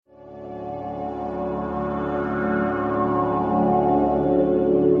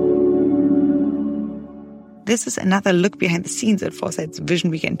This is another look behind the scenes at Foresight's Vision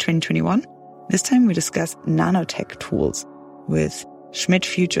Weekend 2021. This time we discuss nanotech tools with Schmidt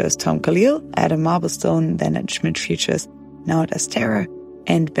Futures Tom Kalil, Adam Marblestone, then at Schmidt Futures, now at Astera,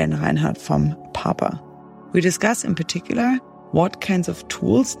 and Ben Reinhardt from Papa. We discuss in particular what kinds of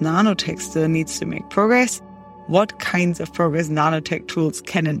tools nanotech still needs to make progress, what kinds of progress nanotech tools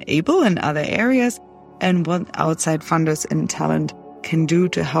can enable in other areas, and what outside funders and talent can do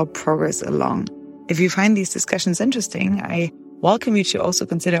to help progress along. If you find these discussions interesting, I welcome you to also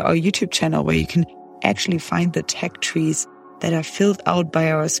consider our YouTube channel where you can actually find the tech trees that are filled out by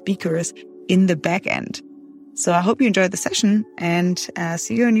our speakers in the back end. So I hope you enjoyed the session and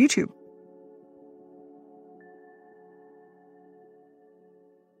see you on YouTube.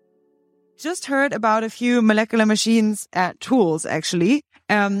 Just heard about a few molecular machines tools, actually.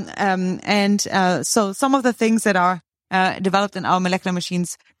 So some of the things that are developed in our molecular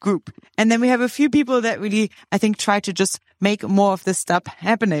machines group. And then we have a few people that really, I think, try to just make more of this stuff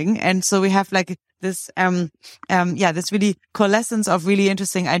happening. And so we have like this, this really coalescence of really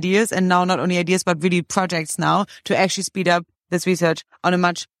interesting ideas. And now not only ideas, but really projects now to actually speed up this research on a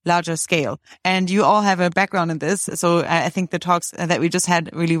much larger scale. And you all have a background in this. So I think the talks that we just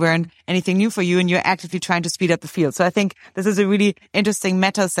had really weren't anything new for you, and you're actively trying to speed up the field. So I think this is a really interesting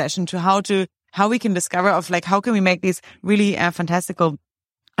meta session to how we can discover of like, how can we make these really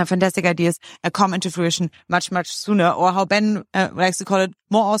fantastic ideas come into fruition much, much sooner, or how Ben likes to call it,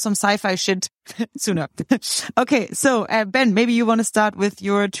 more awesome sci-fi shit sooner. Okay. So Ben, maybe you want to start with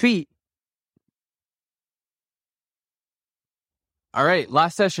your tree. All right,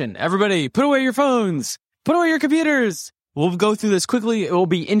 last session. Everybody, put away your phones. Put away your computers. We'll go through this quickly. It will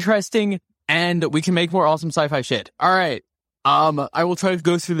be interesting, and we can make more awesome sci-fi shit. All right. I will try to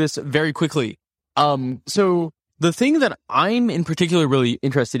go through this very quickly. So the thing that I'm in particular really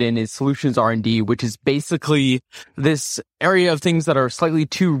interested in is solutions R&D, which is basically this area of things that are slightly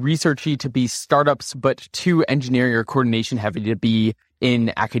too researchy to be startups, but too engineering or coordination heavy to be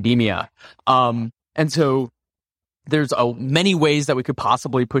in academia. And so there's many ways that we could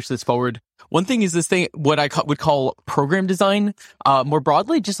possibly push this forward. One thing is this thing, what I would call program design, more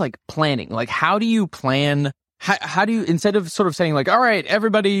broadly, just like planning. Like, how do you plan? How do you, instead of sort of saying like, all right,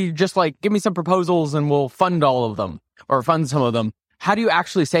 everybody just like give me some proposals and we'll fund all of them or fund some of them. How do you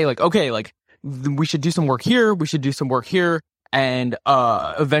actually say like, okay, like we should do some work here. We should do some work here. And,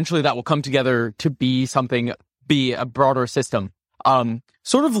 eventually that will come together to be a broader system.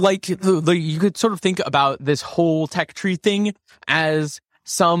 Sort of like you could sort of think about this whole tech tree thing as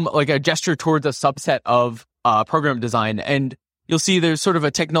like a gesture towards a subset of, program design. And you'll see there's sort of a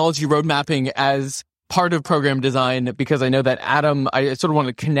technology road mapping as part of program design, because I know that Adam, I sort of want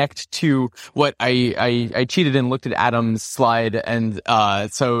to connect to what I cheated and looked at Adam's slide. And,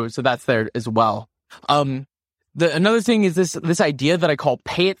 so that's there as well. Another thing is this idea that I call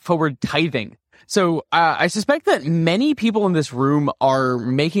pay it forward tithing. So I suspect that many people in this room are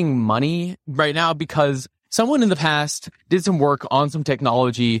making money right now because someone in the past did some work on some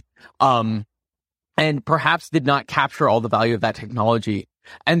technology, and perhaps did not capture all the value of that technology.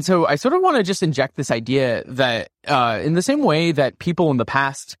 And so I sort of want to just inject this idea that in the same way that people in the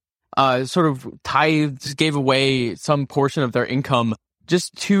past sort of tithed, gave away some portion of their income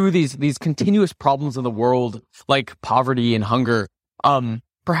just to these continuous problems in the world, like poverty and hunger,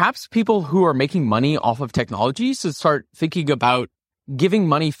 perhaps people who are making money off of technology should start thinking about giving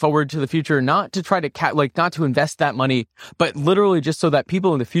money forward to the future, not to try to not to invest that money, but literally just so that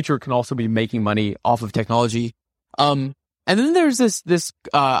people in the future can also be making money off of technology. And then there's this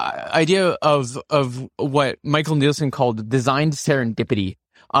idea of what Michael Nielsen called designed serendipity.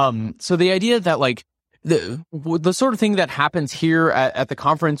 So the idea that like the sort of thing that happens here at the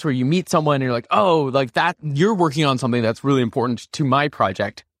conference where you meet someone and you're like, oh, like that, you're working on something that's really important to my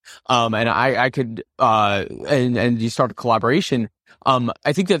project. And I could, and you start a collaboration.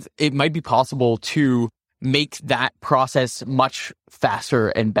 I think that it might be possible to make that process much faster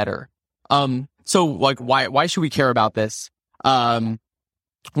and better. So like, why should we care about this?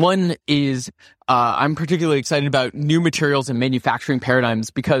 One is, I'm particularly excited about new materials and manufacturing paradigms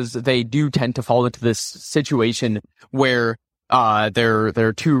because they do tend to fall into this situation where,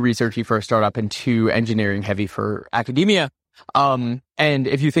 they're too researchy for a startup and too engineering heavy for academia. And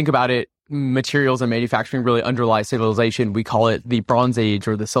if you think about it, materials and manufacturing really underlie civilization. We call it the Bronze Age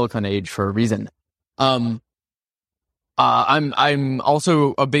or the Silicon Age for a reason. I'm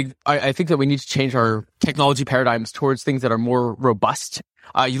also I think that we need to change our technology paradigms towards things that are more robust.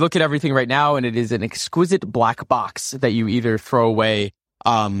 You look at everything right now and it is an exquisite black box that you either throw away,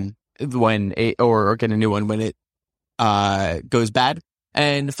 or get a new one when it, goes bad.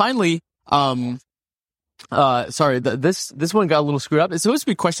 And finally, Sorry, this one got a little screwed up. It's supposed to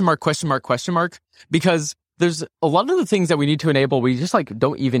be question mark, because there's a lot of the things that we need to enable. We just like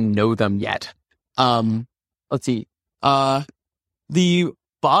don't even know them yet. Let's see. The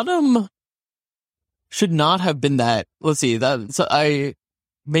bottom should not have been that. Let's see. So I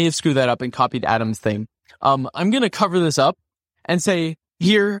may have screwed that up and copied Adam's thing. I'm going to cover this up and say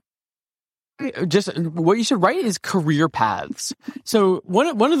here, just what you should write is career paths. So one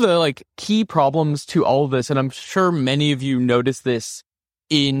of the like key problems to all of this, and I'm sure many of you notice this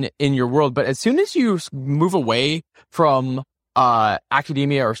in your world, but as soon as you move away from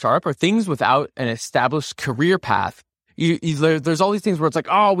academia or startup or things without an established career path, there's all these things where it's like,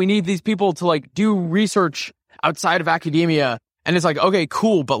 oh, we need these people to like do research outside of academia, and it's like, okay,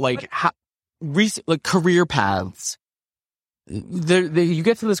 cool, but like like career paths. You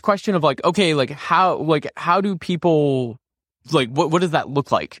get to this question of like, okay, like how do people, like what does that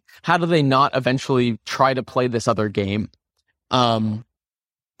look like? How do they not eventually try to play this other game?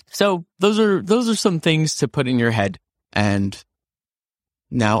 So those are some things to put in your head. And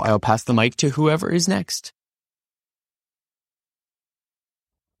now I'll pass the mic to whoever is next.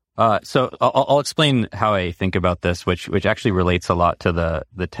 So I'll explain how I think about this, which actually relates a lot to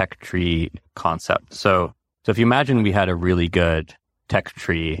the tech tree concept. So if you imagine we had a really good tech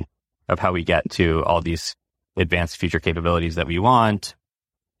tree of how we get to all these advanced feature capabilities that we want,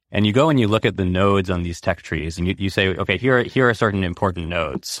 and you go and you look at the nodes on these tech trees, and you say, okay, here are certain important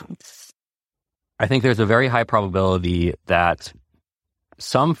nodes. I think there's a very high probability that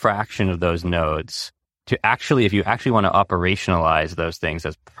some fraction of those nodes, if you actually want to operationalize those things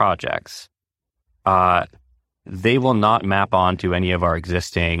as projects, they will not map onto any of our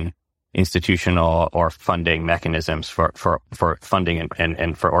existing institutional or funding mechanisms for funding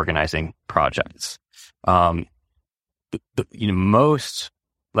and for organizing projects. Most,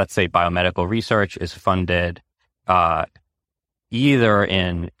 let's say, biomedical research is funded either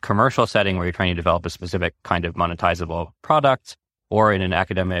in commercial setting where you're trying to develop a specific kind of monetizable product, or in an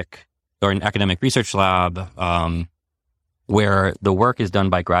academic research lab where the work is done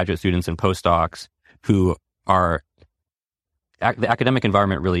by graduate students and postdocs who are the academic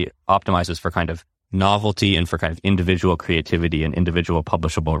environment really optimizes for kind of novelty and for kind of individual creativity and individual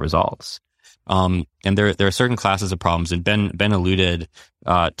publishable results. And there are certain classes of problems, and Ben alluded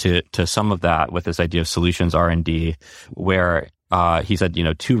to some of that with this idea of solutions R&D, where he said,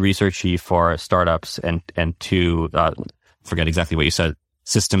 too researchy for startups and too forget exactly what you said,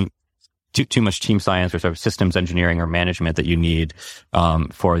 too much team science or sort of systems engineering or management that you need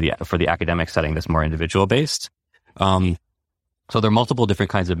for the academic setting that's more individual based. So there are multiple different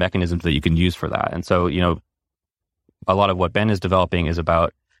kinds of mechanisms that you can use for that. And so, a lot of what Ben is developing is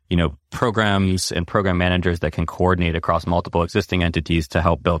about, programs and program managers that can coordinate across multiple existing entities to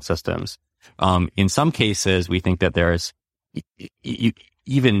help build systems. In some cases, we think that there's,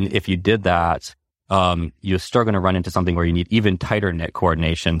 even if you did that, you're still going to run into something where you need even tighter knit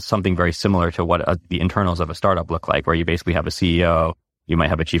coordination, something very similar to what the internals of a startup look like, where you basically have a CEO, you might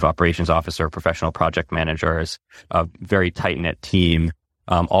have a chief operations officer, professional project managers, a very tight knit team,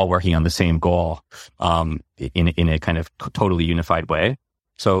 all working on the same goal, in a kind of totally unified way.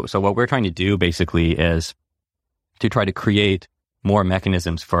 So what we're trying to do basically is to try to create more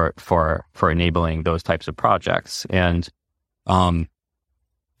mechanisms for enabling those types of projects. And,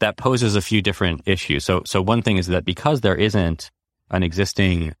 that poses a few different issues. So one thing is that because there isn't an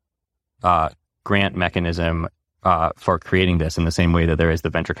existing grant mechanism for creating this in the same way that there is the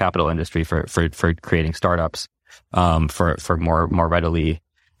venture capital industry for creating startups for more readily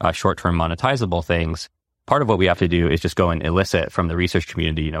short-term monetizable things, part of what we have to do is just go and elicit from the research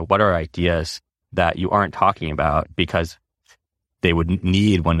community, what are ideas that you aren't talking about because they would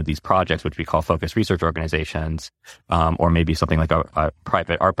need one of these projects, which we call focused research organizations, or maybe something like a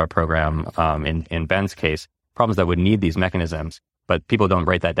private ARPA program, in Ben's case, problems that would need these mechanisms, but people don't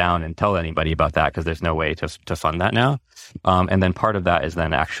write that down and tell anybody about that because there's no way to fund that now. And then part of that is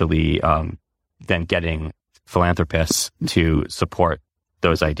then actually then getting philanthropists to support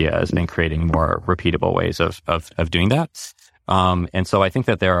those ideas and creating more repeatable ways of doing that. And so I think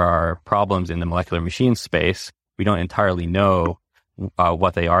that there are problems in the molecular machine space. We don't entirely know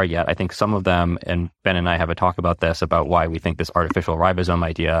what they are yet. I think some of them, and Ben and I have a talk about this, about why we think this artificial ribosome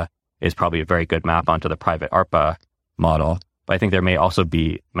idea is probably a very good map onto the private ARPA model. But I think there may also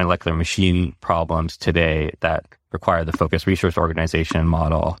be molecular machine problems today that require the focused research organization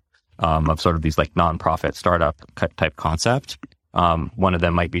model of sort of these like nonprofit startup type concept. One of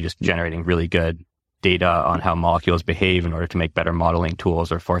them might be just generating really good data on how molecules behave in order to make better modeling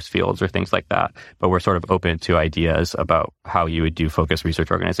tools or force fields or things like that. But we're sort of open to ideas about how you would do focused research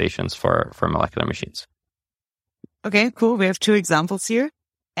organizations for molecular machines. Okay, cool. We have 2 examples here.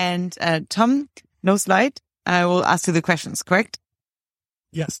 And Tom, no slide. I will ask you the questions, correct?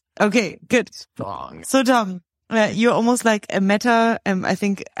 Yes. Okay, good. Strong. So Tom, you're almost like a meta, I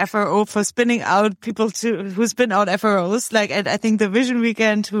think, FRO for spinning out people who spin out FROs. Like, and I think the Vision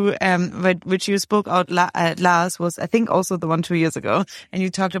Weekend which you spoke out at last was, I think, also the one 2 years ago. And you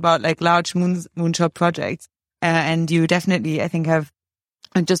talked about like large moonshot projects. And you definitely, I think, have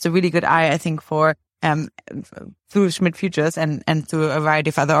just a really good eye, I think, for through Schmidt Futures and through a variety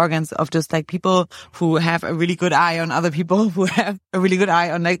of other organs of just like people who have a really good eye on other people who have a really good eye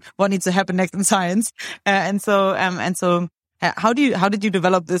on like what needs to happen next in science. And so how did you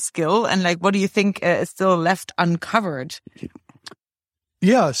develop this skill, and like what do you think is still left uncovered?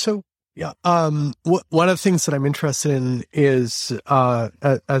 Yeah. So one of the things that I'm interested in is,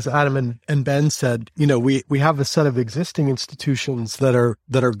 as Adam and Ben said, we have a set of existing institutions that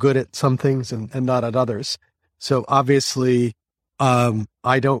are good at some things and not at others. So obviously,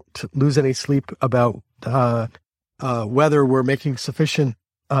 I don't lose any sleep about whether we're making sufficient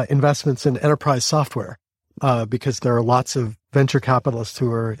investments in enterprise software, because there are lots of venture capitalists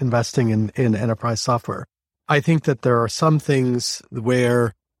who are investing in enterprise software. I think that there are some things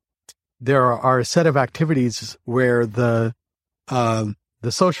where there are a set of activities where the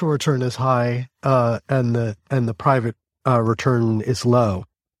social return is high, and the private return is low,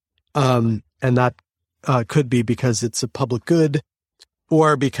 and that could be because it's a public good,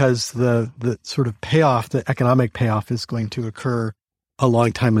 or because the sort of payoff, the economic payoff, is going to occur a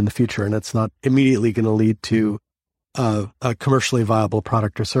long time in the future, and it's not immediately going to lead to a commercially viable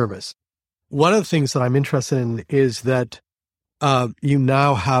product or service. One of the things that I'm interested in is that you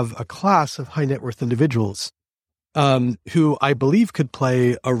now have a class of high net worth individuals who I believe could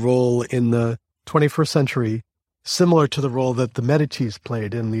play a role in the 21st century, similar to the role that the Medicis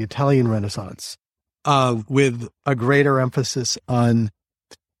played in the Italian Renaissance, with a greater emphasis on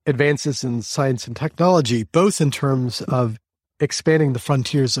advances in science and technology, both in terms of expanding the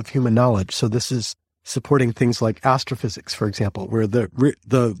frontiers of human knowledge. So this is supporting things like astrophysics, for example, where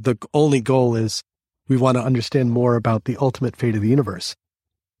the only goal is we want to understand more about the ultimate fate of the universe,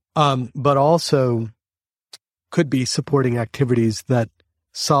 but also could be supporting activities that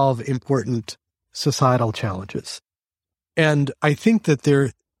solve important societal challenges. And I think that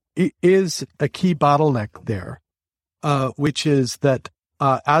there is a key bottleneck there, which is that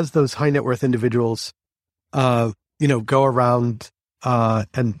as those high net worth individuals, go around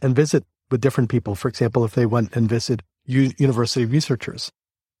and visit with different people. For example, if they went and visit university researchers,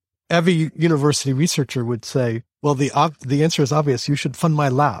 every university researcher would say, well, the answer is obvious. You should fund my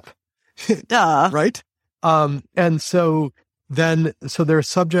lab. Duh. Right? And so they're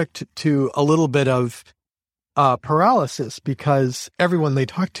subject to a little bit of paralysis, because everyone they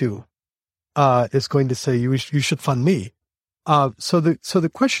talk to is going to say, you should fund me. So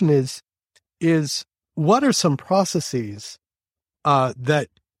the question is what are some processes that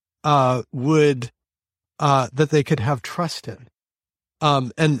they could have trust in?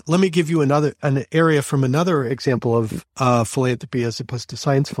 And let me give you an area from another example of philanthropy as opposed to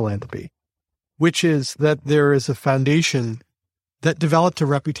science philanthropy, which is that there is a foundation that developed a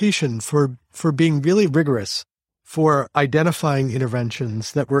reputation for being really rigorous, for identifying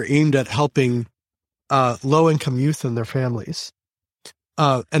interventions that were aimed at helping low-income youth and their families.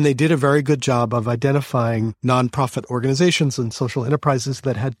 And they did a very good job of identifying nonprofit organizations and social enterprises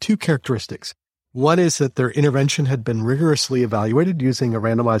that had two characteristics. One is that their intervention had been rigorously evaluated using a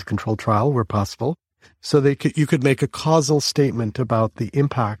randomized controlled trial where possible. So you could make a causal statement about the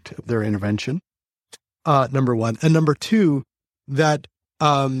impact of their intervention, number one. And number two, that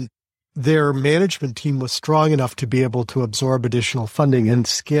their management team was strong enough to be able to absorb additional funding and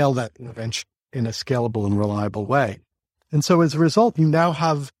scale that intervention in a scalable and reliable way. And so as a result, you now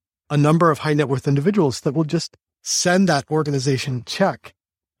have a number of high net worth individuals that will just send that organization check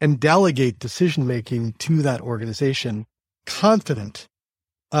and delegate decision-making to that organization, confident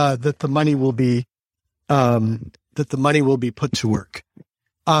that the money will be put to work.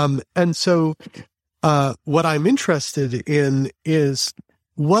 And so what I'm interested in is,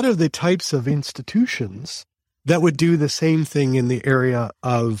 what are the types of institutions that would do the same thing in the area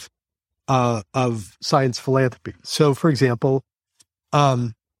of science philanthropy? So, for example,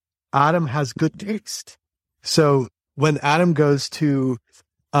 Adam has good taste. So when Adam goes to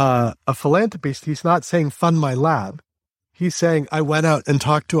a philanthropist, he's not saying, fund my lab. He's saying, I went out and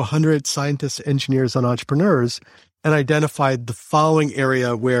talked to 100 scientists, engineers, and entrepreneurs and identified the following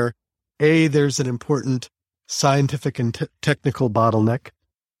area where A, there's an important scientific and technical bottleneck.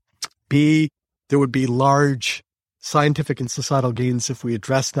 B, there would be large scientific and societal gains if we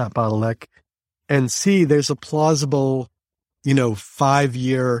address that bottleneck. and see there's a plausible,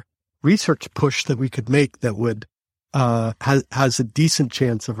 5-year research push that we could make that would has a decent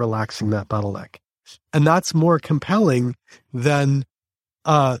chance of relaxing that bottleneck. And that's more compelling than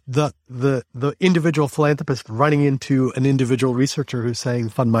the individual philanthropist running into an individual researcher who's saying,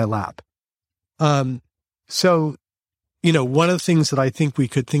 fund my lab. So, one of the things that I think we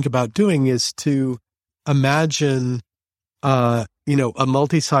could think about doing is to imagine, a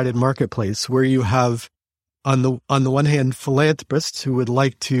multi-sided marketplace where you have, on the one hand, philanthropists who would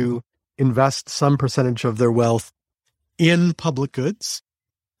like to invest some percentage of their wealth in public goods,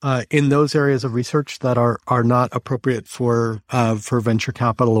 in those areas of research that are not appropriate for venture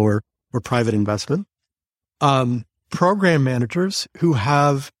capital or private investment. Program managers who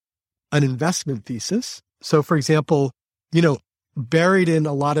have an investment thesis. So, for example, buried in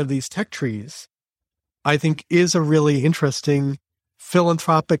a lot of these tech trees, I think is a really interesting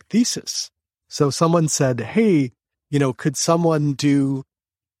philanthropic thesis. So someone said, hey, could someone do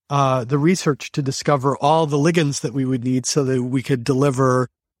the research to discover all the ligands that we would need so that we could deliver,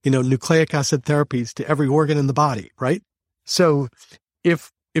 nucleic acid therapies to every organ in the body, right? So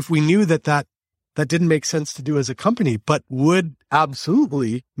if we knew that didn't make sense to do as a company, but would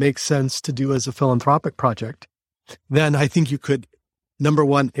absolutely make sense to do as a philanthropic project, then I think you could, number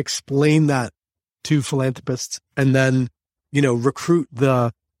one, explain that to philanthropists and then, recruit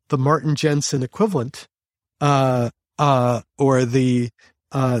the Martin Jensen equivalent, or the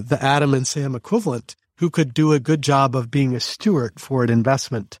Adam and Sam equivalent, who could do a good job of being a steward for an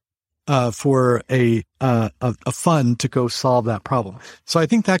investment, for a fund to go solve that problem. So I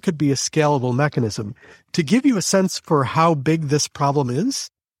think that could be a scalable mechanism. To give you a sense for how big this problem is,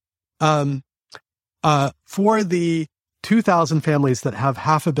 for the 2,000 families that have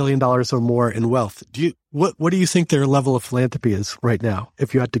 $500 million or more in wealth, what do you think their level of philanthropy is right now,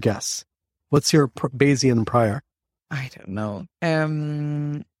 if you had to guess? What's your Bayesian prior? I don't know.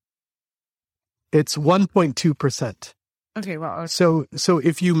 It's 1.2%. Okay, well, so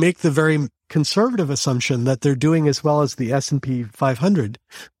if you make the very conservative assumption that they're doing as well as the S&P 500,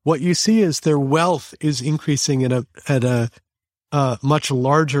 what you see is their wealth is increasing at a much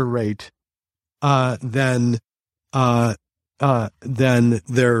larger rate than their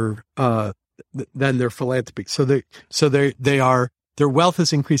philanthropy. So their wealth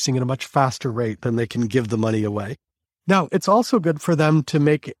is increasing at a much faster rate than they can give the money away. Now, it's also good for them to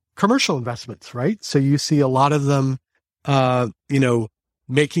make commercial investments, right? So you see a lot of them,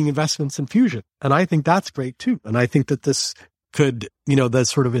 making investments in fusion. And I think that's great too. And I think that this could, the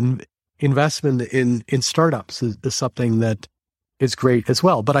sort of investment in startups is something that is great as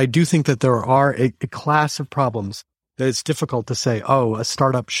well. But I do think that there are a class of problems that it's difficult to say, oh, a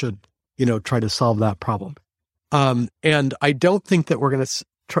startup should, try to solve that problem. And I don't think that we're going to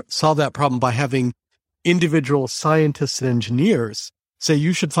solve that problem by having individual scientists and engineers say,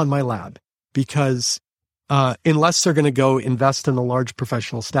 you should fund my lab, because unless they're going to go invest in a large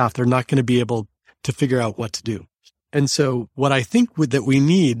professional staff, they're not going to be able to figure out what to do. And so what I think that we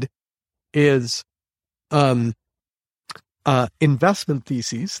need is investment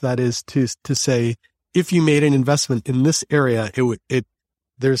theses. That is to say, if you made an investment in this area,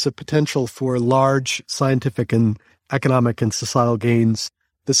 there's a potential for large scientific and economic and societal gains.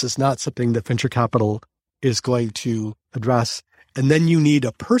 This is not something that venture capital is going to address. And then you need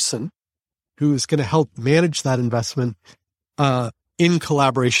a person who's going to help manage that investment in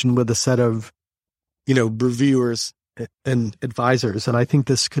collaboration with a set of, reviewers and advisors. And I think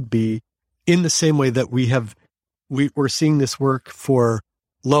this could be in the same way that we're seeing this work for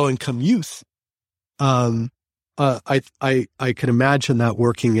low-income youth. I can imagine that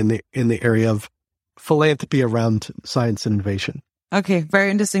working in the area of philanthropy around science and innovation. Okay, very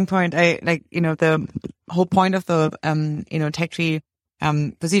interesting point. I the whole point of the tech tree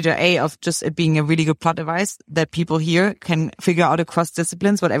procedure of just it being a really good plot device that people here can figure out across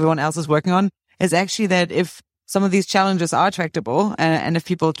disciplines what everyone else is working on is actually that if some of these challenges are tractable and if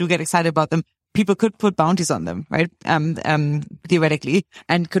people do get excited about them, people could put bounties on them, right? Theoretically,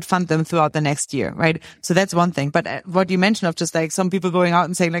 and could fund them throughout the next year, right? So that's one thing. But what you mentioned of just like some people going out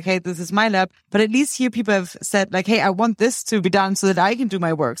and saying like, hey, this is my lab. But at least here people have said like, hey, I want this to be done so that I can do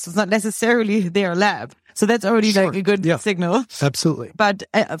my work. So it's not necessarily their lab. So that's already like a good signal. Absolutely. But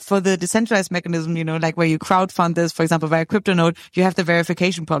for the decentralized mechanism, like where you crowdfund this, for example, via CryptoNode, you have the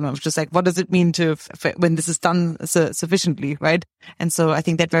verification problem of just like, what does it mean when this is done sufficiently, right? And so I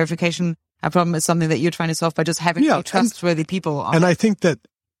think that verification problem is something that you're trying to solve by just having trustworthy people. And I think that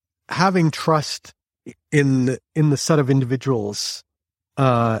having trust in the set of individuals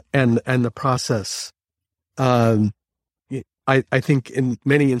and the process, I I think in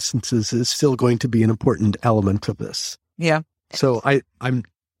many instances is still going to be an important element of this. Yeah. So I'm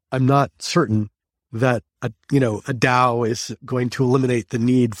not certain that a DAO is going to eliminate the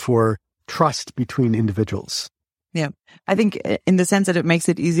need for trust between individuals. Yeah, I think in the sense that it makes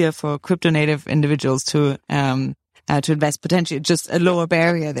it easier for crypto native individuals to invest potentially, just a lower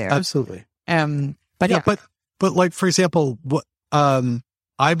barrier there. Absolutely. But like, for example,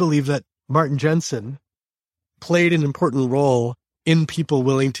 I believe that Martin Jensen played an important role in people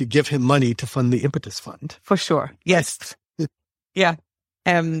willing to give him money to fund the Impetus Fund. For sure. Yes. Yeah.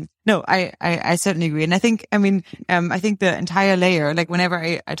 No, I certainly agree. And I think, I think the entire layer, like whenever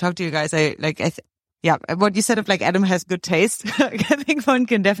I talk to you guys, what you said of like Adam has good taste, I think one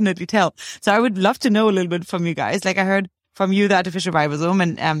can definitely tell. So I would love to know a little bit from you guys. Like I heard from you the artificial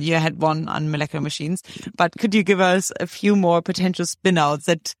ribosome, and you had one on molecular machines, but could you give us a few more potential spin-outs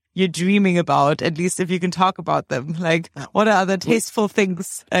that you're dreaming about, at least if you can talk about them? Like what are other tasteful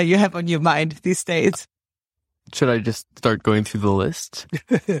things you have on your mind these days? Should I just start going through the list?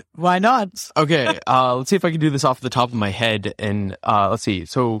 Why not? Okay, let's see if I can do this off the top of my head. And let's see.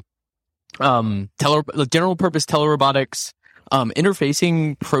 So, general purpose telerobotics,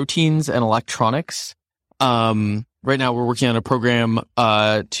 interfacing proteins and electronics. Right now, we're working on a program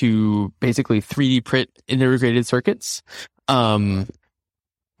to basically 3D print integrated circuits.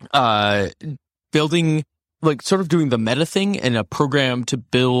 Building, like, sort of doing the meta thing, and a program to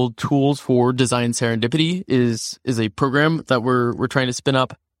build tools for design serendipity is a program that we're trying to spin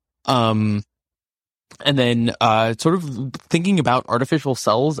up. And then sort of thinking about artificial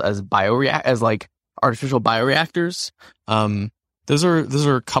cells as artificial bioreactors. Those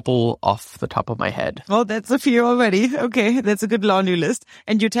are a couple off the top of my head. Well, that's a few already. Okay, that's a good laundry list.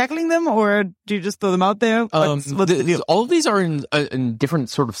 And you're tackling them, or do you just throw them out there? What's the deal? All of these are in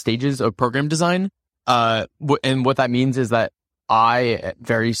different sort of stages of program design. And what that means is that I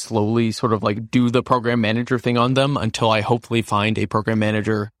very slowly sort of like do the program manager thing on them until I hopefully find a program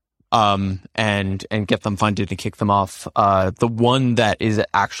manager, and get them funded and kick them off. The one that is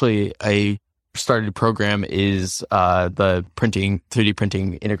actually a started program is the 3D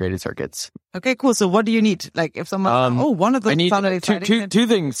printing integrated circuits. Okay, cool. So what do you need? Like if someone, one of the I need two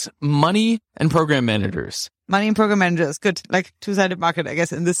things: money and program managers. Money and program managers, good. Like two-sided market, I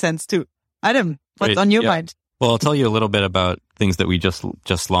guess, in this sense too. Adam, what's on your mind? Well, I'll tell you a little bit about things that we just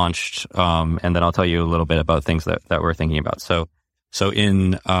launched, and then I'll tell you a little bit about things that we're thinking about. So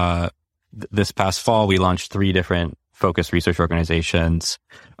in this past fall, we launched 3 different focused research organizations,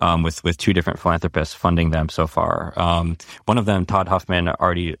 with 2 different philanthropists funding them so far. One of them, Todd Huffman,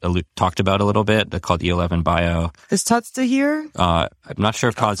 already talked about a little bit, called E11 Bio. Is Todd still here? I'm not sure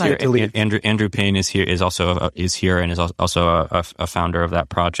if Todd's here. Andrew Payne is here, is here, and is also a founder of that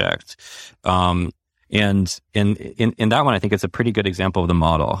project. And in that one, I think it's a pretty good example of the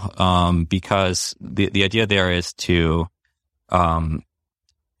model, because the idea there is to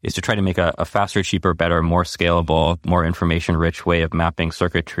try to make a faster, cheaper, better, more scalable, more information-rich way of mapping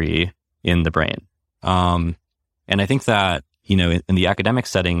circuitry in the brain. And I think that, in the academic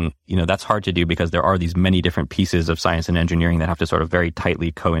setting, that's hard to do because there are these many different pieces of science and engineering that have to sort of very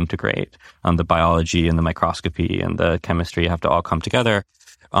tightly co-integrate. The biology and the microscopy and the chemistry have to all come together.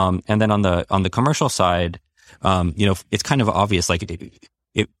 And then on the commercial side, it's kind of obvious,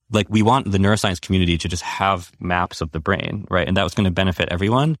 like we want the neuroscience community to just have maps of the brain, right? And that was going to benefit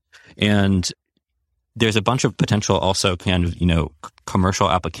everyone. And there's a bunch of potential also kind of,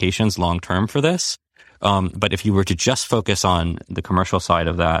 commercial applications long-term for this. But if you were to just focus on the commercial side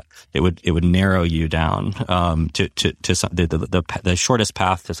of that, it would narrow you down, to the shortest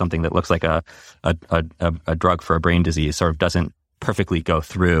path to something that looks like a drug for a brain disease sort of doesn't perfectly go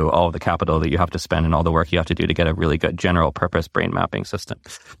through all of the capital that you have to spend and all the work you have to do to get a really good general purpose brain mapping system.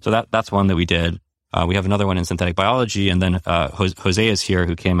 So that's one that we did. We have another one in synthetic biology, and then Jose is here,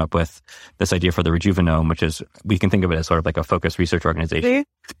 who came up with this idea for the Rejuvenome, which is, we can think of it as sort of like a focused research organization,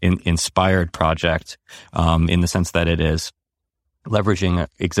 inspired project, in the sense that it is leveraging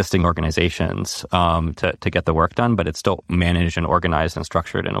existing organizations to get the work done, but it's still managed and organized and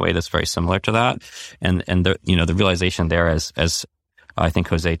structured in a way that's very similar to that. And the realization there, as I think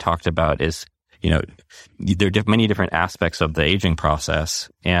Jose talked about, is there are many different aspects of the aging process,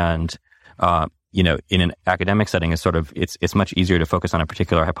 and in an academic setting, it's much easier to focus on a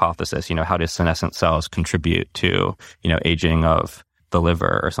particular hypothesis. How do senescent cells contribute to aging of the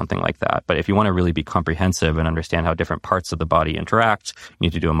liver or something like that. But if you want to really be comprehensive and understand how different parts of the body interact, you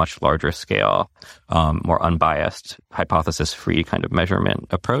need to do a much larger scale, more unbiased, hypothesis-free kind of measurement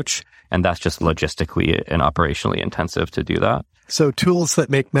approach. And that's just logistically and operationally intensive to do that. So tools that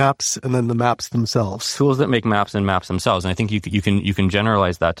make maps and then the maps themselves. Tools that make maps and maps themselves. And I think you can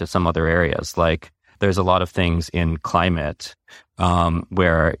generalize that to some other areas. Like there's a lot of things in climate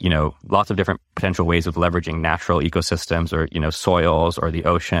where, lots of different potential ways of leveraging natural ecosystems or, soils or the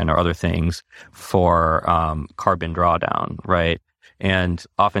ocean or other things for carbon drawdown, right? And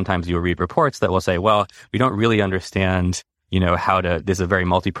oftentimes you will read reports that will say, well, we don't really understand, this is a very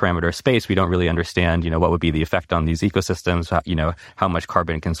multi-parameter space. We don't really understand, what would be the effect on these ecosystems, how much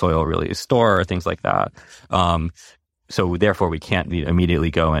carbon can soil really store or things like that. So therefore we can't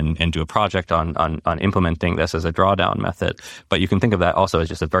immediately go and do a project on implementing this as a drawdown method. But you can think of that also as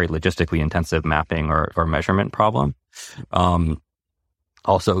just a very logistically intensive mapping or measurement problem.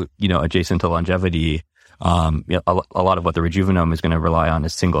 Also, adjacent to longevity, a lot of what the rejuvenome is going to rely on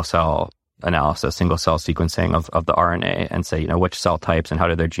is single cell analysis, single cell sequencing of the RNA and say, which cell types and how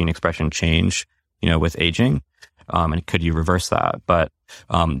do their gene expression change, with aging? And could you reverse that? But,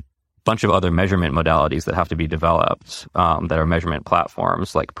 bunch of other measurement modalities that have to be developed, that are measurement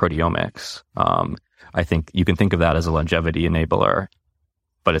platforms like proteomics. I think you can think of that as a longevity enabler,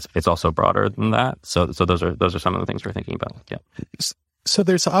 but it's also broader than that. So those are some of the things we're thinking about. Yeah. So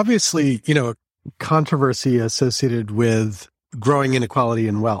there's obviously, controversy associated with growing inequality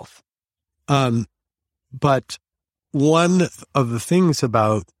in wealth. But one of the things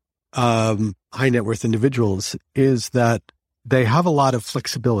about high net worth individuals is that they have a lot of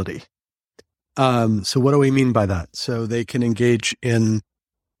flexibility. So what do we mean by that? So they can engage in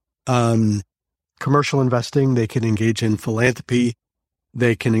commercial investing, they can engage in philanthropy,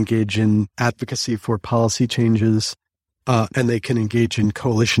 they can engage in advocacy for policy changes, and they can engage in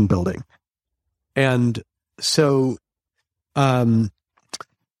coalition building. And so to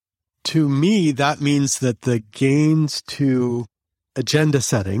me, that means that the gains to agenda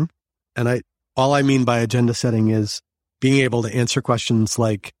setting, and all I mean by agenda setting is being able to answer questions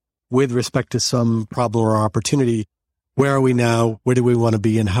like, with respect to some problem or opportunity, where are we now? Where do we want to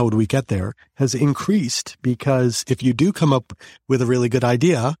be? And how do we get there? Has increased because if you do come up with a really good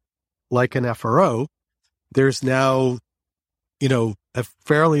idea, like an FRO, there's now, a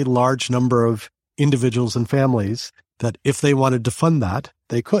fairly large number of individuals and families that if they wanted to fund that,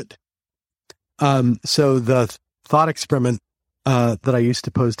 they could. So the thought experiment that I used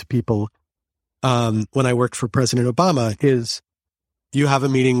to pose to people when I worked for President Obama is you have a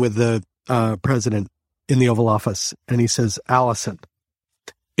meeting with the president in the Oval Office, and he says, Allison,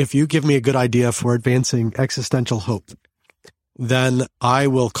 if you give me a good idea for advancing existential hope, then I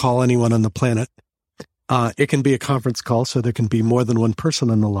will call anyone on the planet. It can be a conference call, so there can be more than one person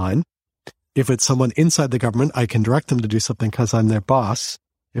on the line. If it's someone inside the government, I can direct them to do something because I'm their boss.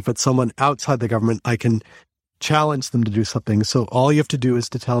 If it's someone outside the government, I can challenge them to do something. So all you have to do is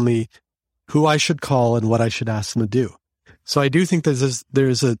to tell me who I should call and what I should ask them to do. So I do think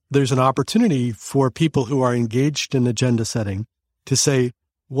there's an opportunity for people who are engaged in agenda setting to say,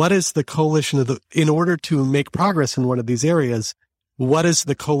 what is the coalition in order to make progress in one of these areas, what is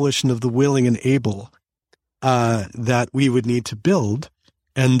the coalition of the willing and able that we would need to build?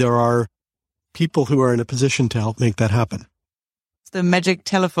 And there are people who are in a position to help make that happen. The magic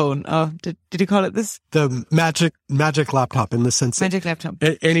telephone. Oh, did you call it this? The magic laptop, in the sense magic laptop.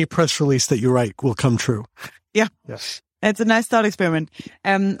 Any press release that you write will come true. Yeah. Yes. It's a nice thought experiment.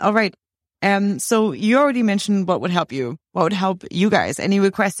 All right. So you already mentioned what would help you. What would help you guys? Any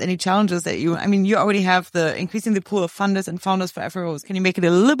requests, any challenges that you already have the increasing the pool of funders and founders for FROs. Can you make it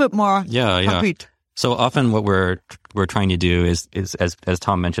a little bit more concrete? So often what we're trying to do is as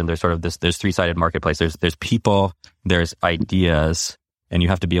Tom mentioned, there's sort of there's three-sided marketplace. There's people, there's ideas, and you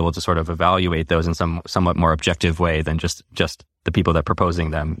have to be able to sort of evaluate those in some somewhat more objective way than just the people that are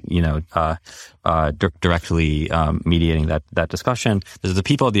proposing them, directly mediating that discussion. There's the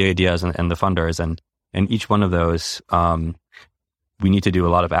people, the ideas, and the funders, and each one of those we need to do a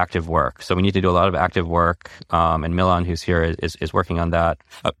lot of active work. So we need to do a lot of active work, and Milan, who's here, is working on that.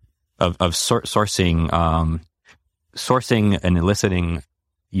 Of sourcing and eliciting,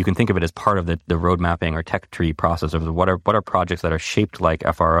 you can think of it as part of the road mapping or tech tree process of what are projects that are shaped like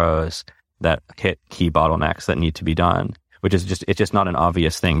FROs that hit key bottlenecks that need to be done, which is it's just not an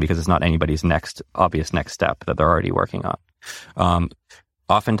obvious thing because it's not anybody's obvious next step that they're already working on.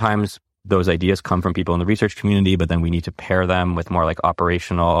 Oftentimes those ideas come from people in the research community, but then we need to pair them with more like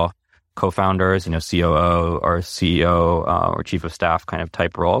operational co-founders, COO or CEO or chief of staff kind of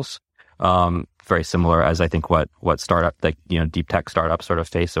type roles. Very similar as I think what startup, like, deep tech startups sort of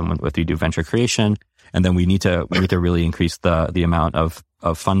face when you do venture creation. And then we need to really increase the amount of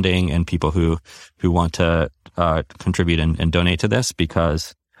funding and people who want to contribute and donate to this,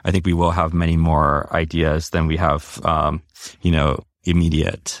 because I think we will have many more ideas than we have,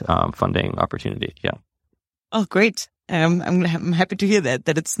 immediate funding opportunity. Yeah. Oh, great. I'm happy to hear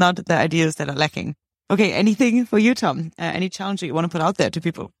that it's not the ideas that are lacking. Okay. Anything for you, Tom? Any challenge that you want to put out there to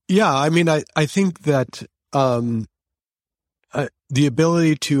people? Yeah. I mean, I think that, the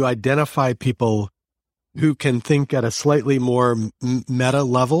ability to identify people who can think at a slightly more meta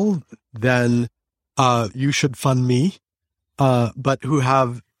level than, you should fund me, but who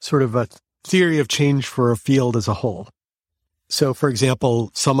have sort of a theory of change for a field as a whole. So, for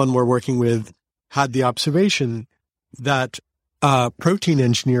example, someone we're working with had the observation that protein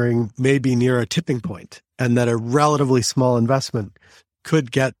engineering may be near a tipping point, and that a relatively small investment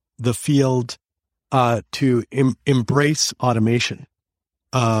could get the field to embrace automation.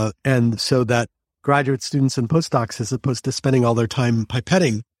 And so that graduate students and postdocs, as opposed to spending all their time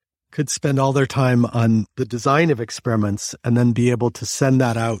pipetting, could spend all their time on the design of experiments and then be able to send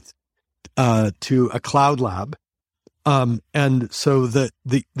that out to a cloud lab. And so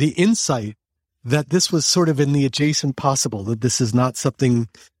the insight that this was sort of in the adjacent possible, that this is not something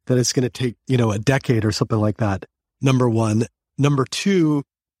that is going to take, a decade or something like that. Number one. Number two,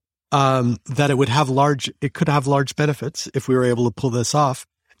 that it could have large benefits if we were able to pull this off.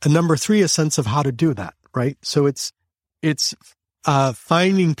 And number three, a sense of how to do that, right? So it's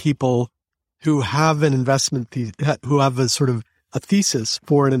finding people who have an investment, who have a sort of a thesis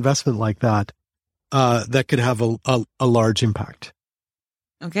for an investment like that, that could have a large impact.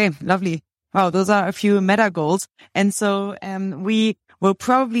 Okay, lovely. Wow, those are a few meta goals. And so, we will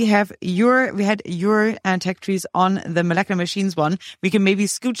probably have your tech trees on the molecular machines one. We can maybe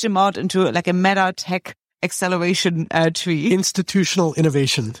scooch them out into like a meta tech acceleration tree. Institutional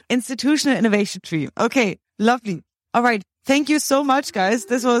innovation tree. Okay, lovely. All right. Thank you so much, guys.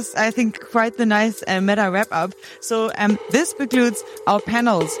 This was, I think, quite the nice meta wrap up. So this concludes our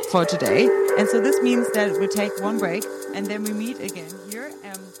panels for today. And so this means that we'll take one break and then we meet again here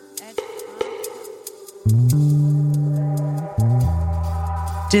at...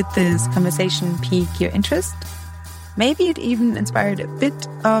 Did this conversation pique your interest? Maybe it even inspired a bit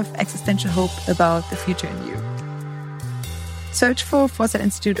of existential hope about the future in you. Search for Foresight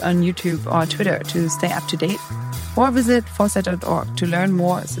Institute on YouTube or Twitter to stay up to date, or visit foresight.org to learn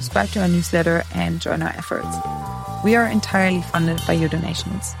more, subscribe to our newsletter, and join our efforts. We are entirely funded by your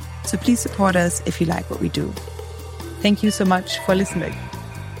donations, so please support us if you like what we do. Thank you so much for listening.